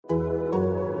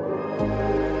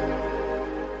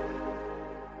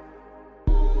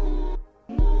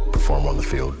on the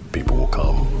field, people will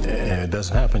come. And it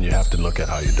doesn't happen. You have to look at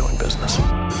how you're doing business.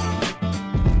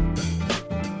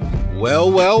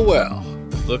 Well, well, well.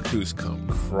 Look who's come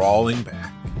crawling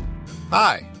back.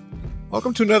 Hi.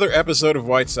 Welcome to another episode of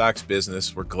White Sox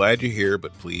Business. We're glad you're here,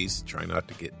 but please try not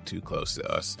to get too close to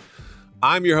us.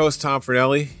 I'm your host, Tom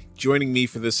Fornelli. Joining me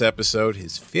for this episode,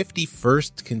 his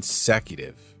 51st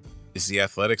consecutive, is the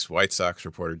Athletics White Sox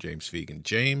reporter, James Fegan.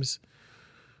 James,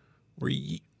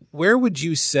 where would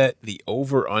you set the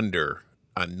over-under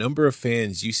on number of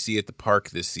fans you see at the park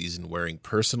this season wearing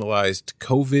personalized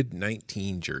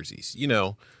COVID-19 jerseys? You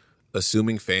know,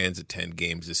 assuming fans attend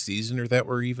games this season or that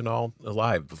we're even all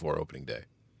alive before opening day.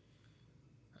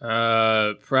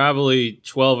 Probably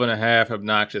 12 and a half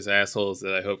obnoxious assholes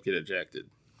that I hope get ejected.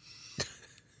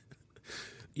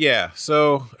 Yeah,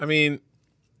 so, I mean,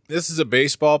 this is a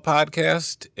baseball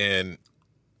podcast, and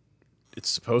it's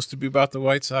supposed to be about the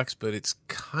White Sox, but it's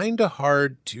kind of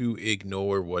hard to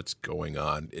ignore what's going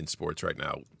on in sports right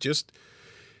now. Just,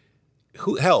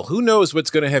 who knows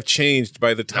what's going to have changed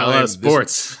by the time... A lot of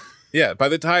sports. By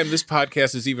the time this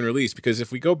podcast is even released, because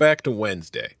if we go back to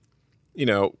Wednesday,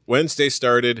 Wednesday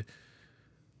started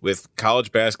with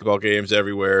college basketball games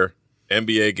everywhere,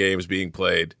 NBA games being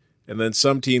played, and then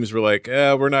some teams were like,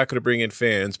 we're not going to bring in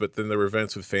fans, but then there were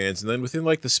events with fans. And then within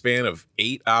like the span of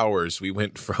 8 hours, we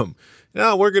went from,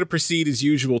 no, we're going to proceed as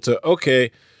usual to,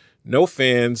 okay, no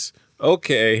fans.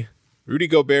 Okay, Rudy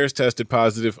Gobert's tested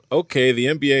positive. Okay, the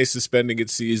NBA is suspending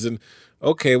its season.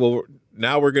 Okay, well,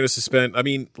 now we're going to suspend. I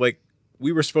mean, like,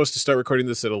 we were supposed to start recording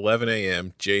this at 11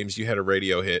 a.m. James, you had a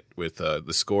radio hit with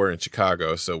the Score in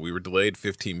Chicago, so we were delayed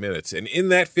 15 minutes. And in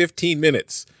that 15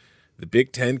 minutes, the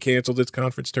Big Ten canceled its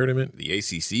conference tournament. The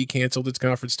ACC canceled its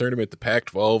conference tournament. The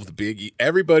Pac-12, the Big E,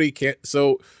 everybody can't.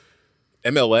 So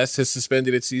MLS has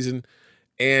suspended its season.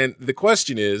 And the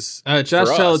question is, Josh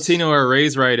Talatino, our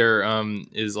Rays writer,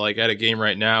 is like at a game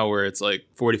right now where it's like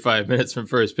 45 minutes from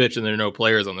first pitch and there are no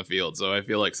players on the field. So I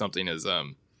feel like something's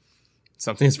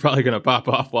probably going to pop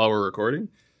off while we're recording.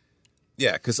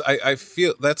 Yeah, because I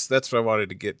feel that's what I wanted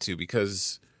to get to,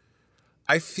 because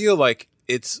I feel like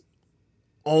it's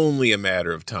only a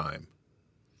matter of time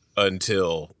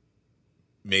until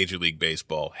Major League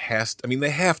Baseball they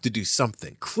have to do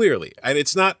something, clearly. And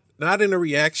it's not in a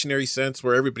reactionary sense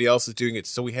where everybody else is doing it,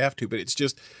 so we have to, but it's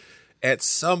just at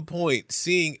some point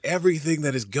seeing everything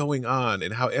that is going on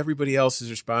and how everybody else is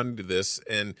responding to this.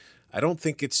 And I don't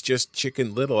think it's just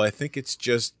Chicken Little. I think it's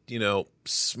just,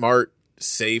 smart,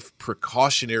 safe,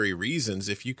 precautionary reasons.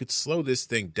 If you could slow this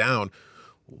thing down,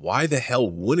 why the hell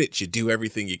wouldn't you do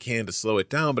everything you can to slow it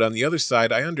down? But on the other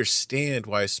side, I understand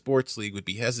why a sports league would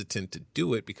be hesitant to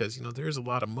do it, because, there's a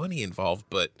lot of money involved.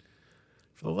 But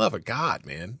for the love of God,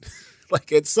 man,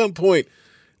 like at some point,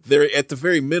 they're at the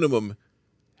very minimum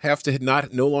have to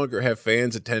no longer have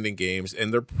fans attending games,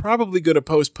 and they're probably going to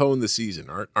postpone the season,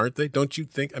 aren't they? Don't you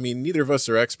think? I mean, neither of us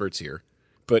are experts here,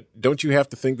 but don't you have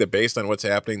to think that based on what's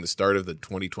happening, the start of the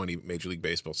 2020 Major League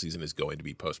Baseball season is going to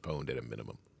be postponed at a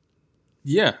minimum?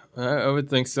 Yeah, I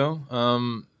would think so.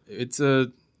 It's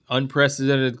a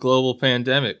unprecedented global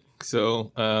pandemic,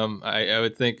 so I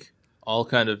would think all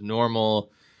kind of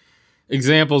normal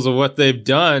examples of what they've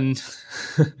done,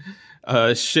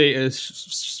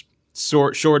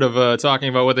 short of talking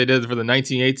about what they did for the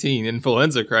 1918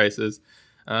 influenza crisis,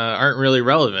 aren't really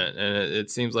relevant. And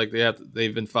it seems like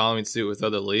they've been following suit with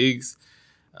other leagues.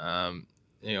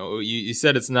 You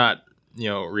said it's not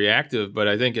reactive, but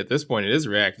I think at this point it is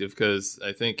reactive, because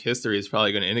I think history is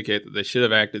probably going to indicate that they should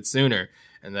have acted sooner,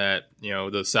 and that,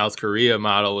 the South Korea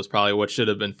model was probably what should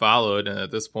have been followed. And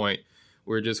at this point,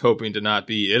 we're just hoping to not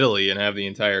be Italy and have the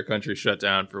entire country shut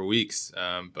down for weeks.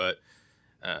 But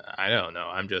I don't know.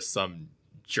 I'm just some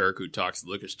jerk who talks to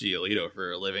Lucas Giolito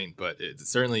for a living. But it's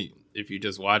certainly, if you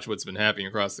just watch what's been happening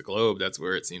across the globe, that's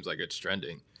where it seems like it's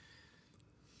trending.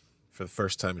 For the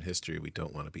first time in history, we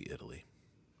don't want to be Italy.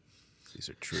 These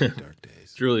are truly dark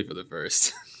days. Truly for the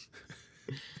first.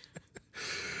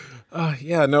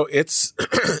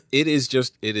 It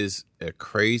is a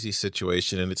crazy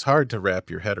situation, and it's hard to wrap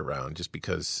your head around, just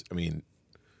because,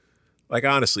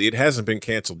 honestly, it hasn't been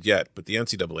canceled yet, but the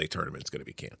NCAA tournament's going to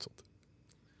be canceled.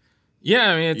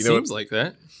 Yeah, it seems like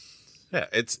that. Yeah,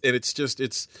 it's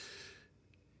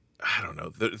I don't know,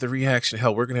 the reaction.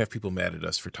 Hell, we're going to have people mad at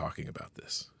us for talking about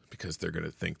this, because they're going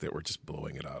to think that we're just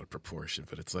blowing it out of proportion.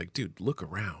 But it's like, dude, look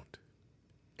around.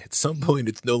 At some point,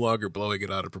 it's no longer blowing it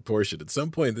out of proportion. At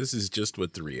some point, this is just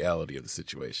what the reality of the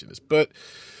situation is. But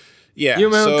Yeah. You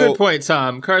know, good point,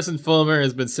 Tom. Carson Fulmer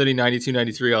has been sitting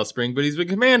 92-93 all spring, but he's been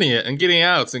commanding it and getting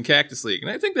outs in Cactus League.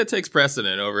 And I think that takes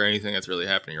precedent over anything that's really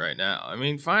happening right now. I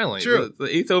mean, finally, the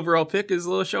 8th overall pick is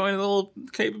showing a little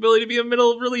capability to be a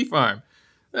middle relief arm.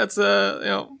 That's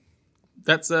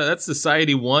that's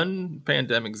Society 1,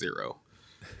 Pandemic 0.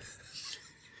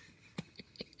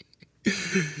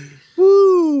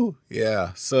 Woo!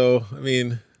 Yeah. So, I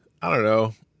mean, I don't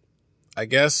know. I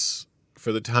guess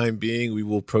for the time being, we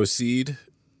will proceed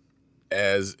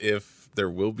as if there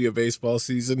will be a baseball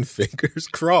season. Fingers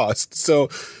crossed. So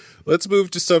let's move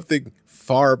to something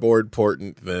far more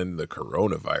important than the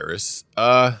coronavirus.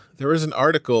 There was an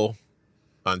article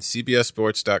on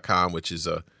CBSSports.com, which is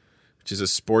a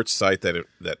sports site that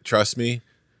trust me,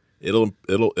 it'll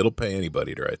pay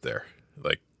anybody to write there.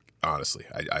 Like, honestly,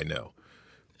 I know.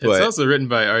 It's also written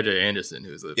by R.J. Anderson,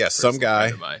 who's a some guy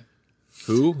friend of mine.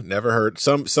 Who never heard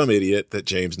some idiot that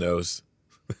James knows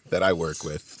that I work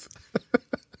with,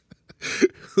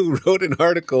 who wrote an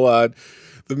article on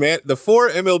the 4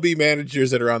 MLB managers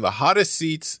that are on the hottest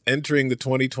seats entering the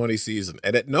 2020 season,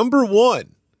 and at number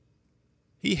 1,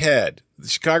 he had the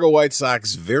Chicago White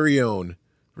Sox very own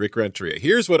Rick Renteria.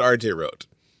 Here's what RJ wrote.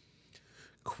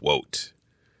 Quote,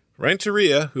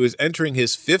 Renteria, who is entering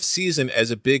his 5th season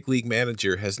as a big league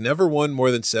manager, has never won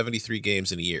more than 73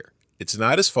 games in a year. It's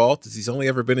not his fault, as he's only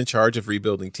ever been in charge of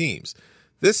rebuilding teams.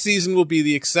 This season will be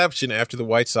the exception after the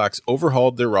White Sox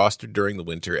overhauled their roster during the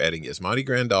winter, adding Yasmani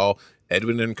Grandal,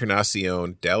 Edwin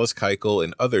Encarnacion, Dallas Keuchel,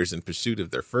 and others in pursuit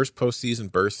of their first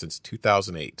postseason berth since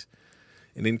 2008.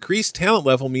 An increased talent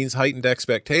level means heightened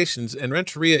expectations, and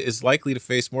Renteria is likely to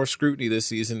face more scrutiny this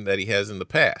season than he has in the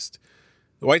past.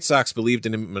 The White Sox believed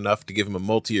in him enough to give him a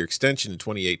multi-year extension in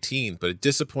 2018, but a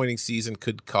disappointing season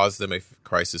could cause them a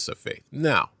crisis of faith.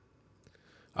 Now,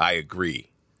 I agree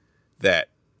that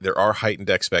there are heightened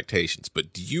expectations,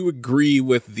 but do you agree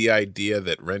with the idea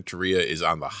that Renteria is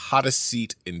on the hottest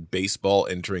seat in baseball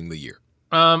entering the year?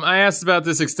 I asked about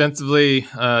this extensively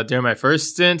during my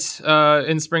first stint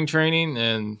in spring training,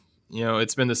 and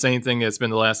it's been the same thing it's been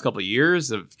the last couple of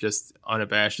years of just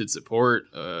unabashed support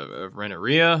of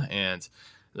Renteria, and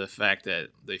the fact that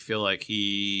they feel like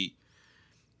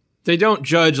they don't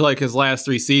judge like his last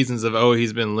 3 seasons of,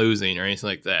 he's been losing or anything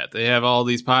like that. They have all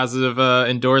these positive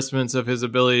endorsements of his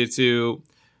ability to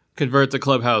convert the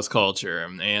clubhouse culture,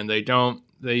 and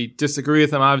they disagree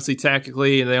with him obviously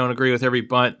tactically, and they don't agree with every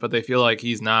bunt, but they feel like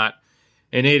he's not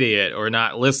an idiot or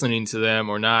not listening to them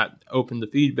or not open to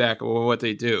feedback or what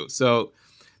they do. So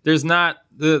there's not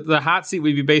the hot seat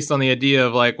would be based on the idea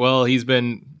of like, well, he's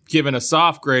been given a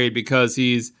soft grade because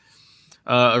he's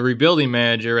a rebuilding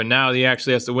manager, and now he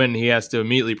actually has to win. And he has to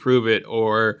immediately prove it,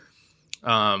 or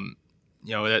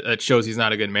that shows he's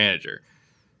not a good manager.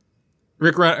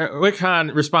 Rick Hahn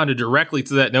responded directly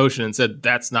to that notion and said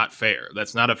that's not fair.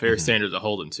 That's not a fair standard to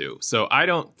hold him to. So I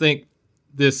don't think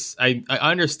this. I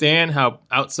understand how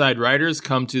outside writers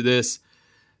come to this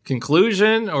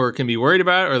conclusion or can be worried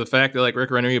about it, or the fact that like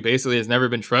Rick Renteria basically has never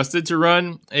been trusted to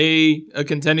run a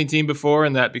contending team before,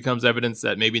 and that becomes evidence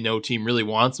that maybe no team really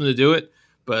wants him to do it.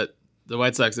 But the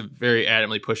White Sox have very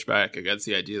adamantly pushed back against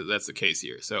the idea that that's the case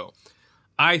here. So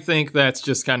I think that's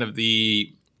just kind of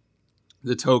the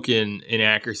token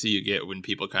inaccuracy you get when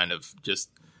people kind of just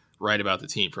write about the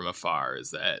team from afar,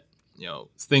 is that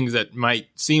things that might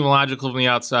seem logical from the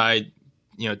outside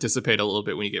dissipate a little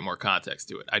bit when you get more context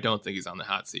to it. I don't think he's on the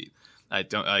hot seat. I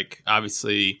don't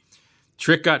obviously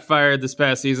Trick got fired this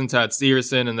past season, Todd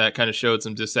Steverson, and that kind of showed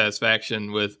some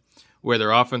dissatisfaction with where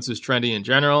their offense was trending in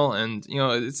general. And,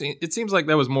 it seems like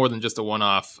that was more than just a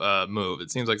one-off move.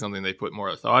 It seems like something they put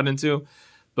more thought into,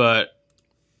 but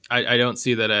I don't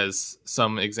see that as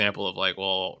some example of like,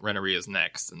 well, Renteria is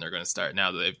next and they're going to start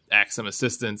now that they've axed some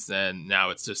assistants, and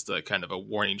now it's just a kind of a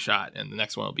warning shot, and the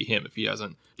next one will be him if he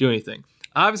doesn't do anything.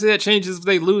 Obviously, that changes if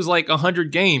they lose like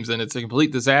 100 games and it's a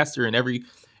complete disaster in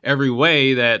every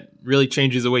way. That really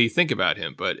changes the way you think about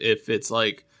him. But if it's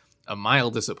like a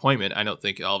mild disappointment, I don't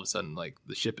think all of a sudden like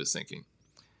the ship is sinking.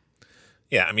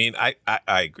 Yeah, I mean, I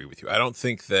agree with you. I don't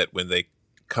think that when they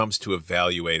comes to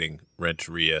evaluating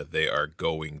Renteria, they are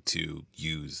going to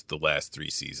use the last 3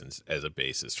 seasons as a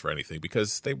basis for anything,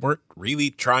 because they weren't really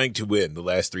trying to win the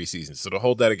last 3 seasons. So to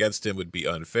hold that against him would be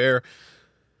unfair.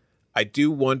 I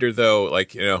do wonder, though,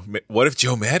 like, what if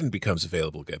Joe Madden becomes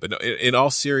available again? But no, in all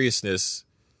seriousness,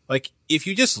 like, if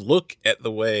you just look at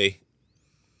the way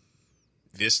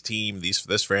this team,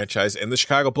 this franchise, and the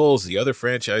Chicago Bulls, the other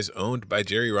franchise owned by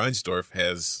Jerry Reinsdorf,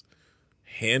 has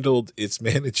handled its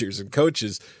managers and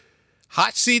coaches,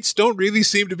 hot seats don't really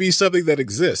seem to be something that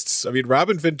exists. I mean,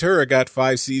 Robin Ventura got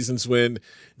 5 seasons when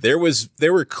there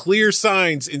were clear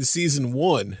signs in season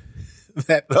 1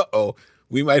 that,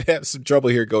 we might have some trouble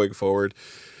here going forward.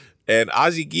 And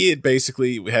Ozzie Guillen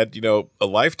basically had, a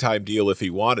lifetime deal if he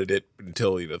wanted it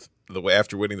until,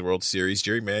 after winning the World Series.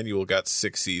 Jerry Manuel got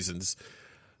 6 seasons.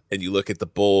 And you look at the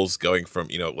Bulls going from,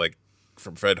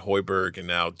 from Fred Hoiberg and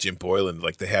now Jim Boylan,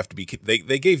 they have to be,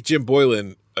 they gave Jim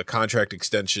Boylan a contract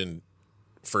extension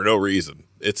for no reason.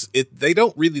 They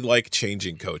don't really like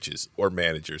changing coaches or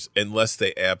managers unless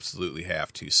they absolutely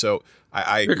have to. So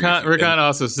I agree. Rick Hahn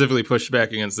also specifically pushed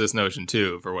back against this notion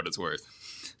too, for what it's worth.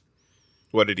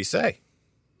 What did he say?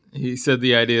 He said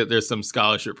the idea that there's some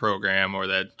scholarship program or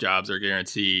that jobs are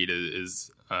guaranteed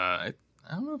is I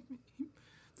don't know.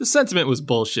 The sentiment was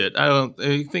bullshit.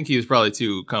 I think he was probably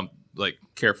too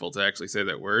careful to actually say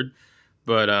that word.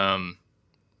 But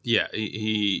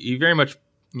he very much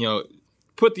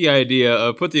put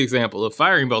the example of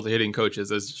firing both the hitting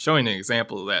coaches as showing an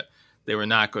example that they were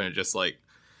not going to just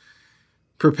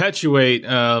perpetuate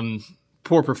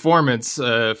poor performance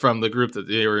from the group that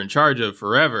they were in charge of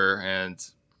forever.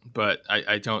 But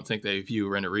I don't think they view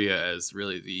Renteria as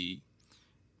really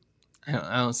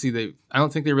I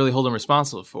don't think they really hold him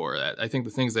responsible for that. I think the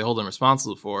things they hold him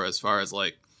responsible for, as far as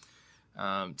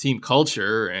team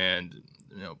culture and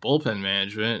bullpen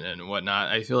management and whatnot,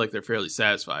 I feel like they're fairly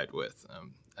satisfied with.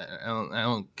 I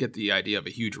don't get the idea of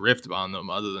a huge rift on them,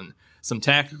 other than some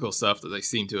tactical stuff that they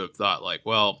seem to have thought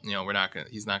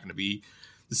he's not gonna be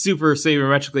the super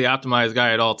sabermetrically optimized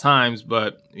guy at all times,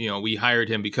 but we hired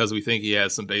him because we think he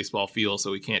has some baseball feel,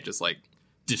 so we can't just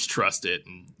distrust it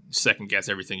and second guess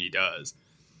everything he does.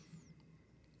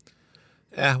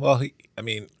 Yeah, well,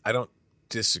 I don't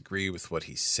disagree with what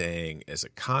he's saying as a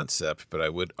concept, but I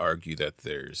would argue that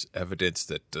there's evidence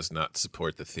that does not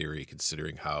support the theory,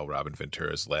 considering how Robin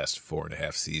Ventura's last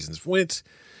 4.5 seasons went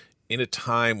in a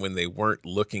time when they weren't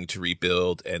looking to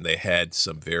rebuild and they had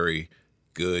some very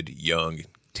good young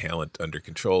talent under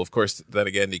control. Of course, then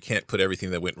again, you can't put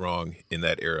everything that went wrong in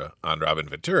that era on Robin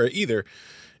Ventura either.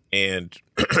 And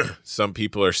some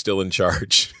people are still in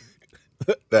charge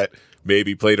that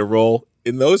maybe played a role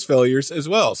in those failures as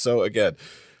well. So again,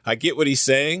 I get what he's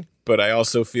saying, but I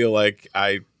also feel like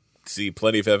I see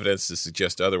plenty of evidence to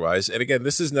suggest otherwise. And again,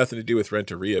 this has nothing to do with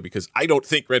Renteria, because I don't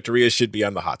think Renteria should be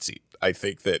on the hot seat. I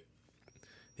think that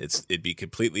it'd be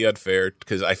completely unfair,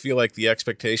 because I feel like the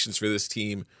expectations for this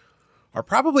team are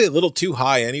probably a little too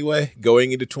high anyway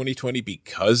going into 2020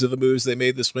 because of the moves they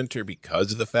made this winter,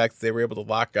 because of the fact that they were able to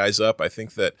lock guys up. I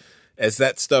think that as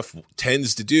that stuff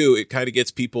tends to do, it kind of gets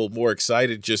people more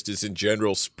excited, just as in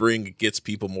general spring gets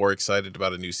people more excited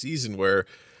about a new season, where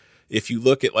if you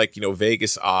look at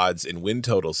Vegas odds and win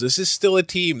totals, this is still a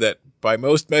team that by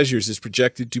most measures is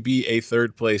projected to be a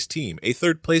third place team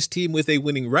with a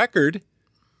winning record,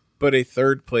 but a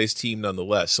third place team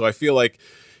nonetheless. So I feel like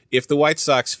if the White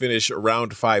Sox finish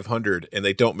around 500 and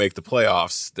they don't make the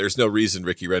playoffs, there's no reason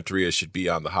Ricky Renteria should be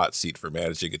on the hot seat for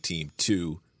managing a team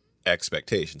to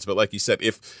expectations. But like you said,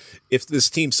 if this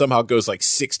team somehow goes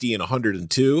 60 and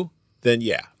 102, then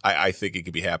yeah, I think it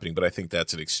could be happening. But I think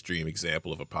that's an extreme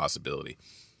example of a possibility.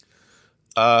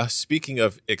 Speaking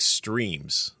of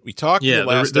extremes, we talked. Yeah,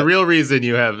 the real reason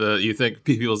you think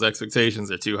people's expectations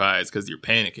are too high is because you're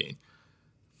panicking.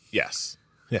 Yes.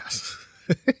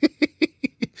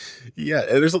 Yeah,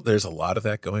 there's a lot of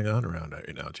that going on around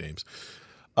right now, James.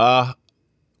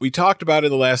 We talked about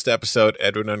in the last episode,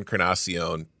 Edwin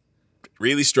Encarnacion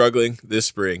really struggling this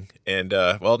spring. And,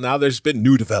 now there's been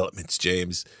new developments,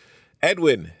 James.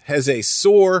 Edwin has a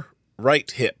sore right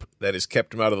hip that has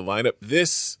kept him out of the lineup.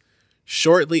 This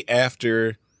shortly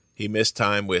after he missed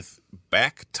time with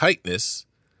back tightness.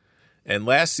 And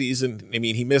last season,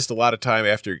 he missed a lot of time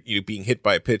after being hit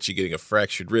by a pitch and getting a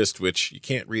fractured wrist, which you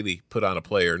can't really put on a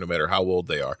player no matter how old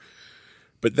they are.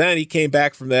 But then he came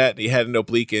back from that, and he had an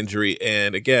oblique injury.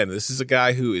 And again, this is a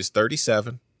guy who is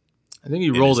 37. I think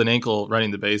he rolled an ankle running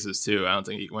the bases, too. I don't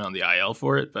think he went on the IL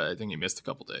for it, but I think he missed a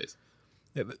couple days.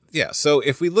 Yeah, so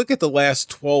if we look at the last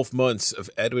 12 months of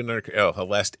the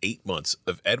last 8 months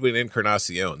of Edwin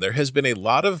Encarnacion, there has been a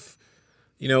lot of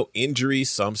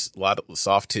injuries, a lot of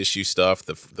soft tissue stuff,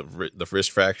 the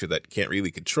wrist fracture that can't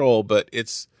really control, but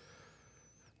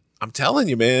I'm telling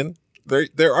you, man,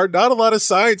 there are not a lot of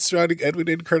signs surrounding Edwin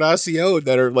Encarnacion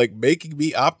that are making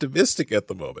me optimistic at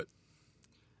the moment.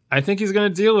 I think he's going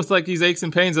to deal with these aches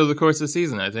and pains over the course of the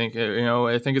season. I think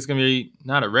it's going to be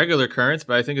not a regular occurrence,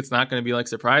 but I think it's not going to be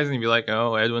surprising to be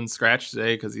Edwin scratched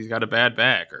today because he's got a bad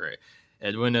back, or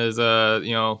Edwin is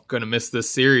going to miss this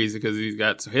series because he's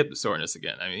got hip soreness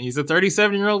again. He's a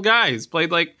 37-year-old guy who's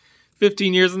played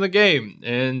 15 years in the game,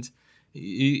 and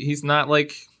he's not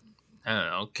like, I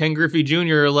don't know, Ken Griffey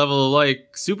Jr. level of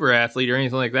like super athlete or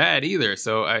anything like that either.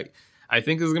 So I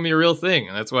think this is gonna be a real thing,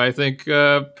 and that's why I think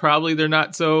probably they're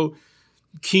not so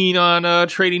keen on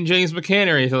trading James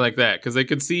McCann or anything like that, because they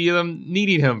could see them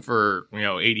needing him for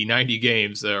 80, 90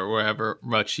 games or whatever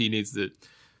much he needs to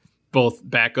both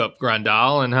back up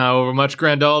Grandal, and however much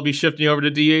Grandal will be shifting over to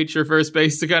DH or first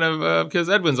base to kind of because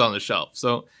Edwin's on the shelf.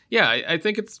 So yeah, I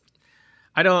think it's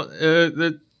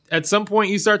at some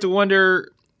point you start to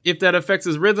wonder if that affects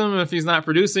his rhythm. If he's not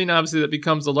producing, obviously that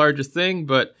becomes the largest thing.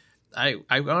 But I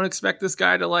don't expect this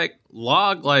guy to like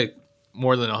log like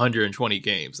more than 120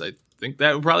 games. I think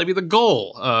that would probably be the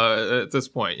goal at this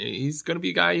point. He's going to be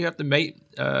a guy you have to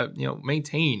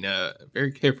maintain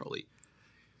very carefully.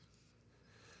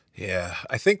 Yeah,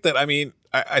 I think that,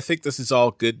 I think this is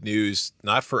all good news,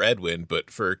 not for Edwin, but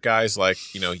for guys like,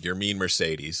 Yermin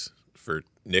Mercedes, for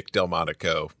Nick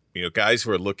Delmonico, guys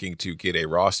who are looking to get a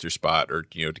roster spot or,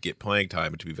 to get playing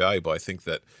time and to be valuable. I think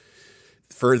that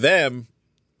for them,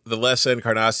 the less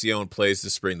Encarnacion plays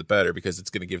this spring, the better, because it's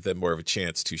going to give them more of a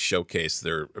chance to showcase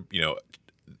their,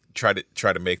 try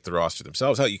to make the roster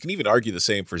themselves. Hell, you can even argue the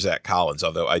same for Zach Collins,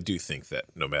 although I do think that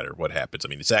no matter what happens,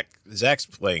 Zach's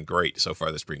playing great so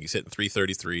far this spring. He's hitting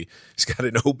 .333. He's got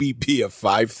an OBP of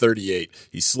 .538.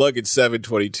 He's slugging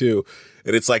 .722.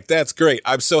 And it's like, that's great.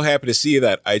 I'm so happy to see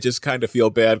that. I just kind of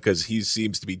feel bad because he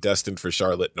seems to be destined for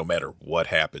Charlotte no matter what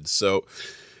happens. So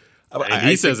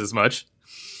he says as much.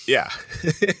 Yeah,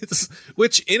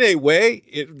 which in a way,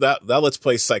 now let's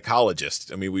play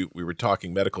psychologist. We were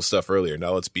talking medical stuff earlier.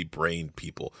 Now let's be brain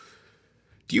people.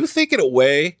 Do you think in a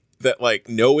way that like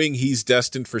knowing he's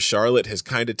destined for Charlotte has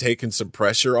kind of taken some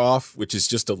pressure off, which is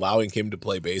just allowing him to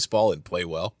play baseball and play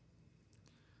well?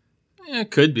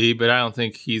 It could be, but I don't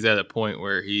think he's at a point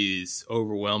where he's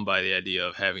overwhelmed by the idea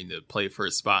of having to play for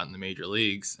a spot in the major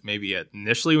leagues. Maybe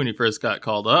initially when he first got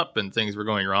called up and things were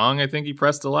going wrong, I think he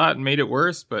pressed a lot and made it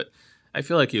worse, but I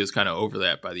feel like he was kind of over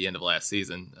that by the end of last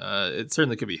season. It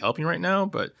certainly could be helping right now,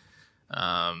 but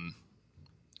I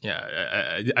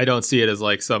don't see it as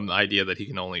like some idea that he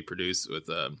can only produce with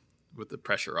the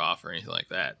pressure off or anything like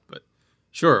that, but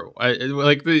sure.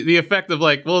 Like the effect of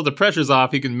like, well, the pressure's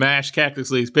off, he can mash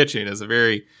Cactus League's pitching is a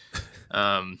very,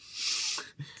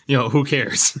 who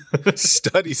cares?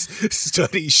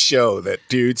 Studies show that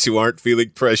dudes who aren't feeling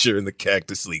pressure in the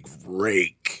Cactus League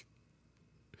rake.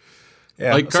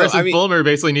 Yeah. Like Carson Fulmer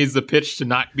basically needs the pitch to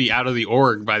not be out of the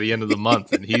org by the end of the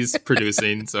month, and he's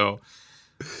producing. So,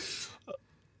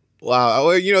 wow.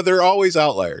 Well, there are always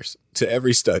outliers to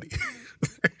every study.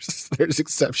 there's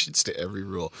exceptions to every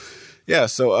rule. Yeah,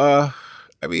 so, I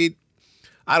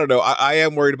don't know. I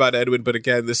am worried about Edwin, but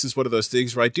again, this is one of those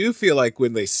things where I do feel like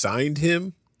when they signed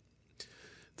him,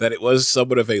 that it was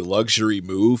somewhat of a luxury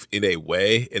move in a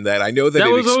way, in that I know that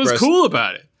was what was cool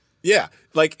about it. Yeah,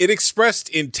 like it expressed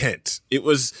intent. It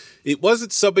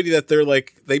wasn't somebody that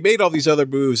they made all these other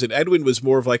moves, and Edwin was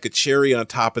more of like a cherry on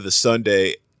top of the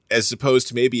sundae, as opposed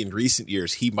to maybe in recent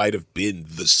years, he might have been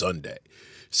the sundae.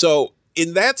 So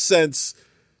in that sense,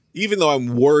 even though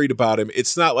I'm worried about him,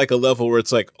 it's not like a level where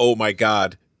it's like, oh my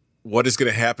God, what is going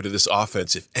to happen to this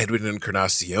offense if Edwin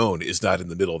Encarnacion is not in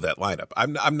the middle of that lineup?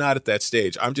 I'm not at that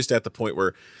stage. I'm just at the point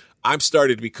where I'm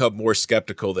starting to become more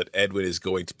skeptical that Edwin is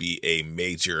going to be a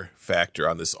major factor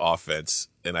on this offense.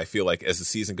 And I feel like as the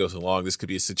season goes along, this could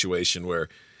be a situation where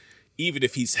even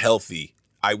if he's healthy,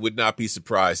 I would not be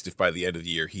surprised if by the end of the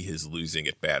year he is losing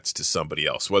at bats to somebody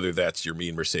else, whether that's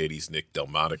Yermin Mercedes, Nick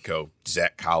Delmonico,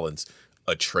 Zach Collins,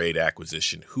 a trade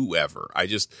acquisition, whoever. I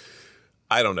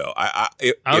don't know.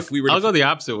 I'll go the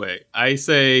opposite way. I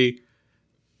say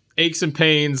aches and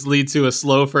pains lead to a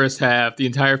slow first half. The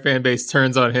entire fan base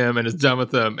turns on him and is done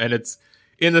with him. And it's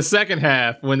in the second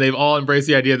half when they've all embraced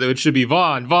the idea that it should be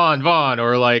Vaughn,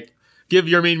 or like give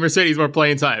Yermin Mercedes more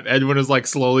playing time. Edwin is like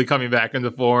slowly coming back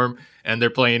into form and they're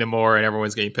playing him more and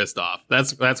everyone's getting pissed off.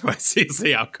 That's what I see as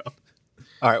the outcome.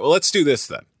 All right. Well, let's do this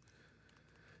then.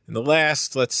 In the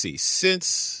last, let's see,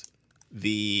 since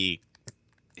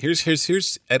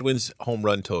here's Edwin's home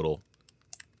run total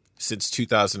since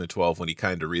 2012, when he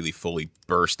kind of really fully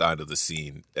burst onto the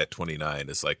scene at 29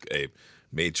 as like a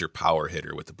major power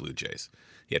hitter with the Blue Jays.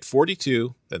 He had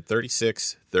 42, then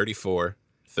 36, 34,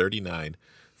 39,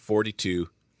 42,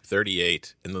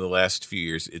 38, and then the last few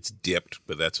years it's dipped,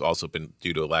 but that's also been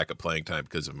due to a lack of playing time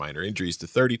because of minor injuries, to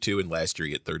 32, and last year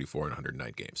he had 34 in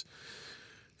 109 games.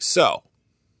 So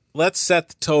let's set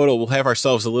the total. We'll have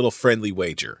ourselves a little friendly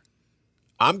wager.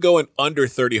 I'm going under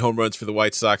 30 home runs for the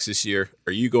White Sox this year.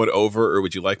 Are you going over, or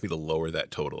would you like me to lower that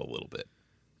total a little bit?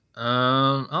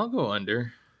 I'll go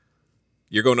under.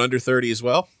 You're going under 30 as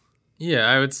well? Yeah,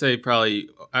 I would say probably.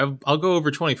 I'll go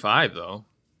over 25 though.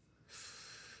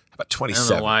 How about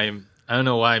 27? I don't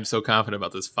know why I'm so confident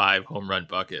about this 5 home run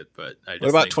bucket, but I just What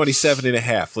about think, 27 and a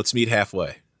half? Let's meet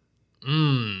halfway.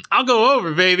 I'll go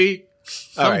over, baby.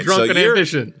 All I'm right, drunk so on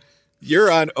ambition.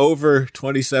 You're on over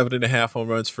 27 and a half home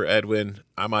runs for Edwin.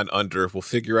 I'm on under. We'll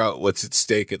figure out what's at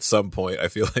stake at some point. I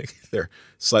feel like there are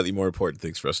slightly more important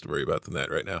things for us to worry about than that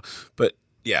right now. But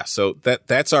yeah, so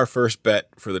that's our first bet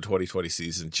for the 2020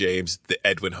 season. James, the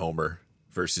Edwin homer,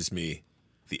 versus me,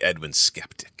 the Edwin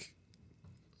skeptic.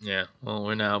 Yeah, well,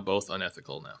 we're now both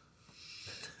unethical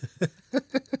now.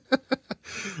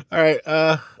 All right,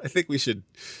 I think we should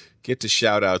get to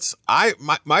shout outs.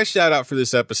 My shout out for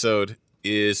this episode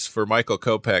is for Michael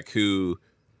Kopech, who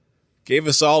gave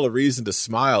us all a reason to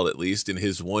smile, at least in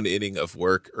his one inning of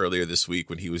work earlier this week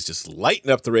when he was just lighting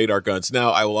up the radar guns.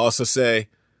 Now, I will also say,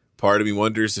 part of me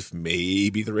wonders if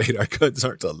maybe the radar guns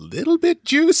aren't a little bit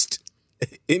juiced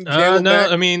in Camelback. No,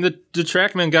 I mean, the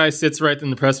TrackMan guy sits right in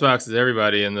the press box as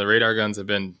everybody, and the radar guns have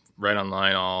been right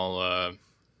online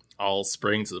all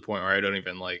spring, to the point where I don't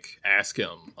even ask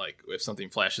him if something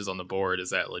flashes on the board,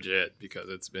 is that legit? Because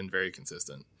it's been very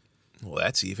consistent. Well,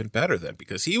 that's even better then,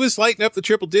 because he was lighting up the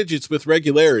triple digits with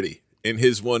regularity in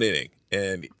his one inning.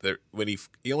 And when he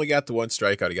only got the one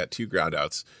strikeout, he got 2 ground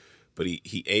outs, but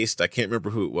he aced, I can't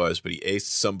remember who it was, but he aced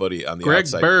somebody on the Greg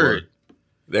outside Bird. corner.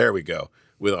 There we go.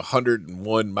 With a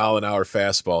 101-mile-an-hour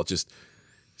fastball, just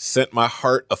sent my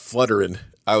heart a-fluttering.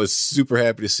 I was super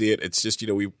happy to see it. It's just,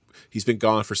 he's been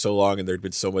gone for so long, and there'd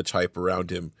been so much hype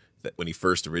around him that when he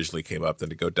first originally came up, then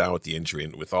to go down with the injury,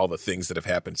 and with all the things that have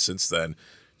happened since then,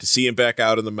 to see him back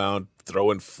out on the mound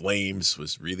throwing flames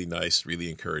was really nice, really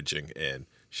encouraging. And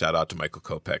shout out to Michael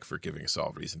Kopech for giving us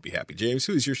all reason to be happy. James,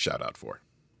 who's your shout out for?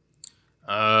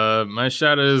 My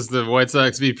shout out is the White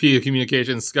Sox VP of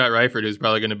Communications, Scott Reifert, who's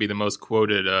probably going to be the most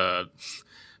quoted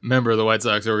member of the White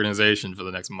Sox organization for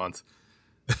the next month.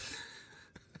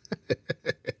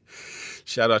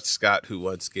 Shout out to Scott, who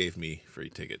once gave me free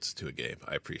tickets to a game.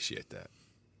 I appreciate that.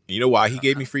 You know why he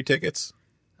gave me free tickets?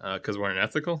 Because we're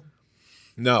unethical?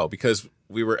 No, because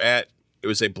it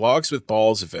was a Blogs with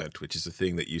Balls event, which is a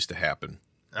thing that used to happen.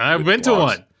 I've been to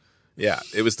one. Yeah,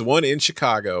 it was the one in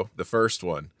Chicago, the first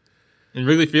one. In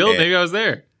Wrigley Field? And, maybe I was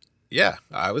there. Yeah,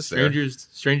 I was there.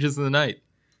 Strangers in the night.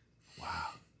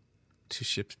 Wow. 2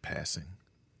 ships passing.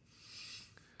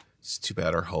 It's too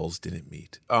bad our hulls didn't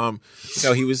meet.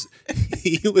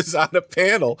 He was on a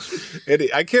panel, and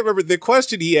I can't remember the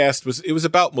question he asked it was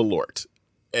about Malort.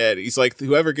 And he's like,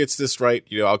 whoever gets this right,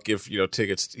 I'll give,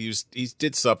 tickets. He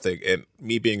did something, and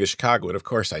me being a Chicagoan, of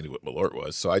course I knew what Malort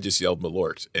was. So I just yelled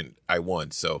Malort, and I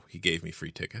won. So he gave me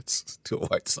free tickets to a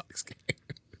White Sox game.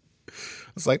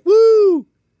 I was like, woo!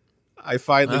 I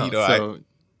finally, so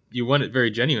you won it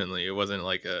very genuinely. It wasn't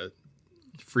like a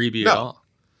freebie at all.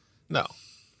 No.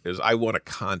 It was, I won a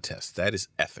contest. That is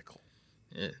ethical.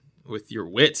 Yeah, with your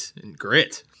wit and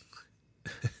grit.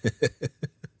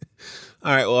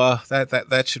 All right, well,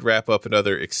 that should wrap up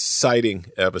another exciting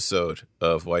episode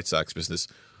of White Sox Business.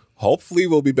 Hopefully,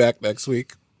 we'll be back next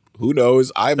week. Who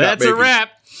knows? That's a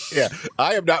wrap. Yeah,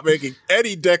 I am not making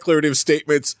any declarative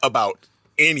statements about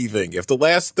anything. If the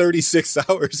last 36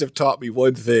 hours have taught me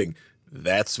one thing,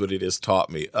 that's what it has taught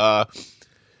me.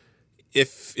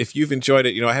 If you've enjoyed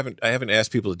it, I haven't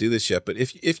asked people to do this yet, but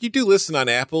if you do listen on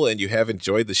Apple and you have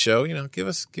enjoyed the show, give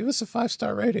us a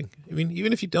 5-star rating. I mean,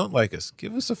 even if you don't like us,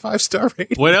 give us a 5-star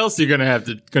rating. What else are you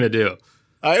gonna do?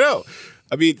 I know.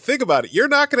 I mean, think about it. You're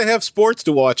not going to have sports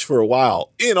to watch for a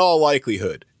while, in all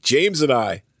likelihood. James and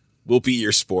I will be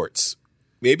your sports.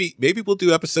 Maybe we'll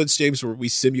do episodes, James, where we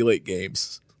simulate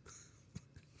games.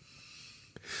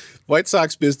 White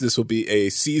Sox Business will be a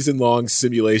season-long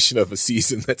simulation of a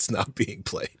season that's not being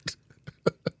played.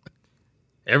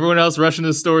 Everyone else rushing to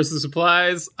the stores for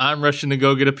supplies. I'm rushing to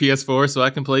go get a PS4 so I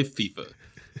can play FIFA.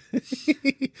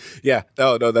 Yeah,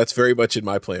 no, that's very much in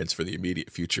my plans for the immediate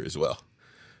future as well.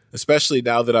 Especially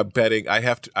now that I'm betting,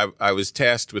 I was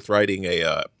tasked with writing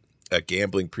a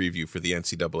gambling preview for the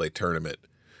NCAA tournament.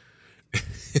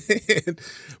 And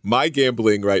my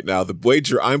gambling right now, the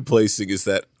wager I'm placing is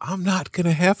that I'm not going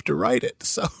to have to write it.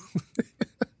 So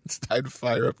it's time to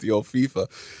fire up the old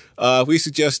FIFA. We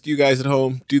suggest you guys at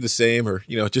home do the same, or,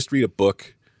 just read a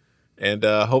book. And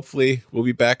hopefully we'll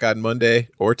be back on Monday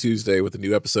or Tuesday with a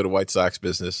new episode of White Sox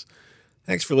Business.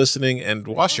 Thanks for listening, and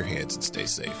wash your hands and stay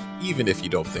safe. Even if you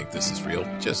don't think this is real,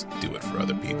 just do it for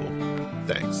other people.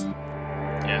 Thanks.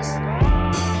 Yes.